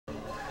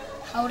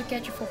How to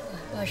Catch a Football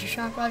by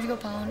Shashank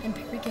Rajagopalan and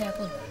Perry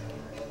Kaplan.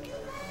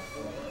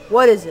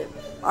 What is it?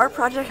 Our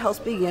project helps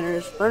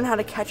beginners learn how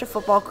to catch a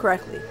football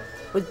correctly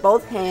with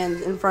both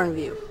hands in front of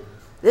you.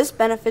 This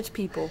benefits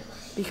people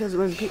because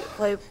when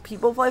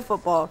people play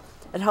football,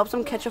 it helps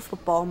them catch a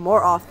football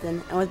more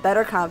often and with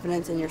better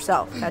confidence in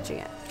yourself catching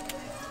it.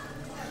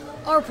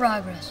 Our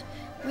progress.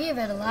 We have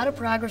had a lot of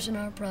progress in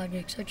our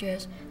project, such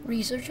as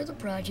research of the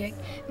project,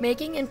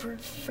 making and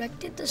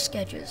perfected the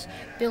sketches,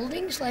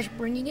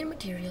 building/bringing in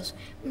materials,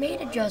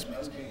 made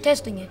adjustments,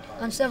 testing it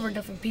on several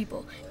different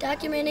people,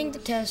 documenting the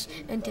tests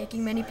and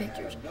taking many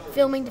pictures,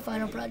 filming the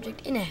final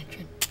project in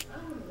action.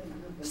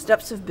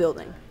 Steps of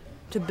building.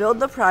 To build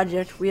the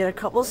project, we had a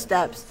couple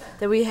steps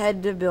that we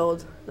had to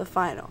build the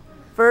final.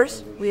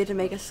 First, we had to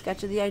make a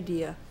sketch of the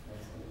idea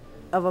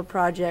of a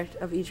project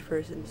of each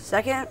person.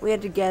 Second, we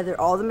had to gather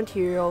all the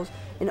materials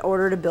in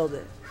order to build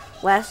it.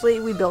 Lastly,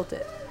 we built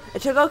it.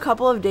 It took a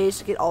couple of days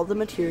to get all the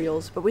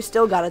materials, but we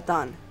still got it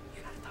done.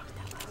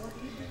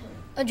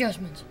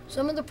 Adjustments.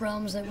 Some of the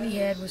problems that we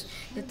had was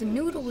that the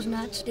noodle was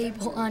not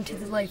stable onto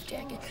the life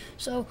jacket.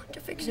 So to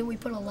fix it, we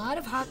put a lot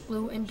of hot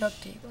glue and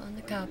duct tape on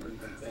the copper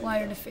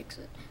wire to fix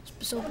it.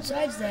 So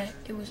besides that,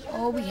 it was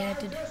all we had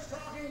to do.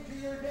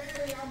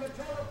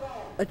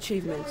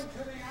 Achievements.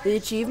 The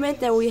achievement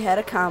that we had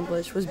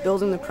accomplished was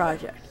building the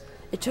project.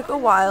 It took a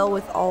while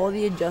with all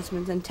the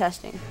adjustments and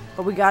testing,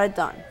 but we got it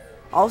done.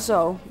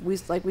 Also,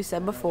 like we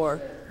said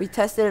before, we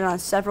tested it on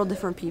several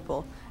different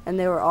people, and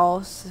they were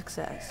all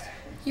success.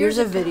 Here's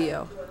a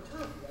video.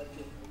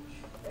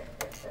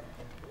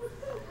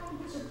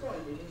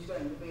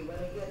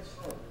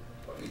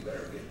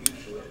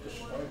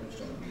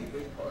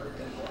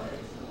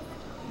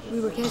 We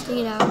were testing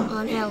it out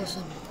on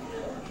Allison,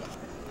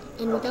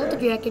 and without the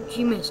jacket,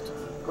 she missed.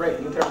 Great,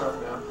 you can turn it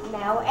off now.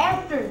 Now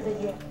after the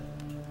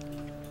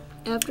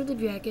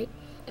jacket.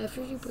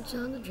 After she puts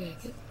on the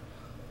jacket,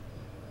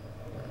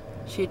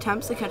 She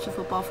attempts to catch the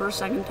football for a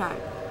second time.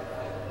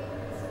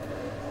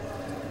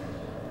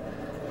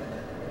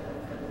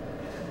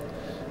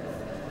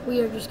 we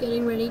are just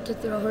getting ready to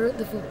throw her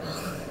the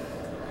football.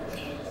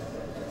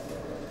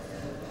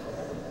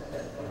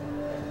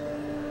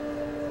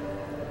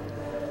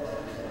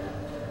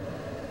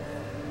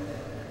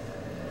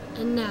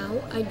 And now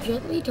I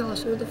gently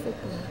toss her the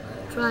football.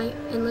 Try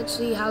and let's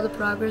see how the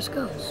progress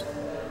goes.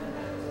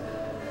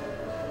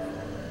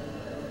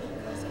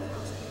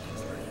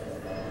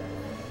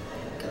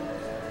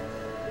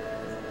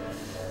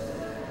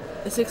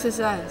 A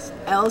success.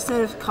 Allison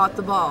has caught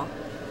the ball.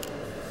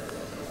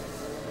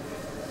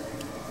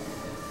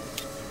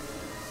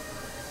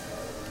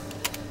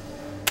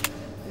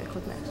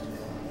 Click next.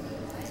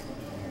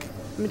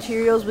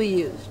 Materials we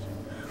used.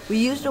 We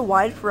used a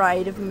wide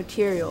variety of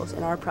materials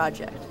in our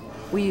project.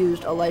 We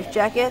used a life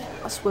jacket,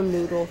 a swim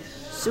noodle,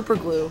 super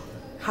glue,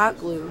 hot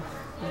glue,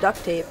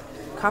 duct tape,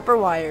 copper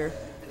wire,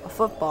 a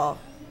football,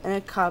 and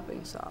a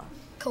coping saw.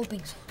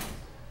 Coping saw.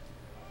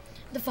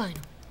 The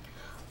final.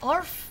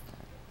 Our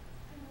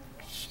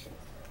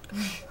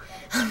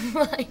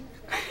Right.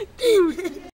 Dude.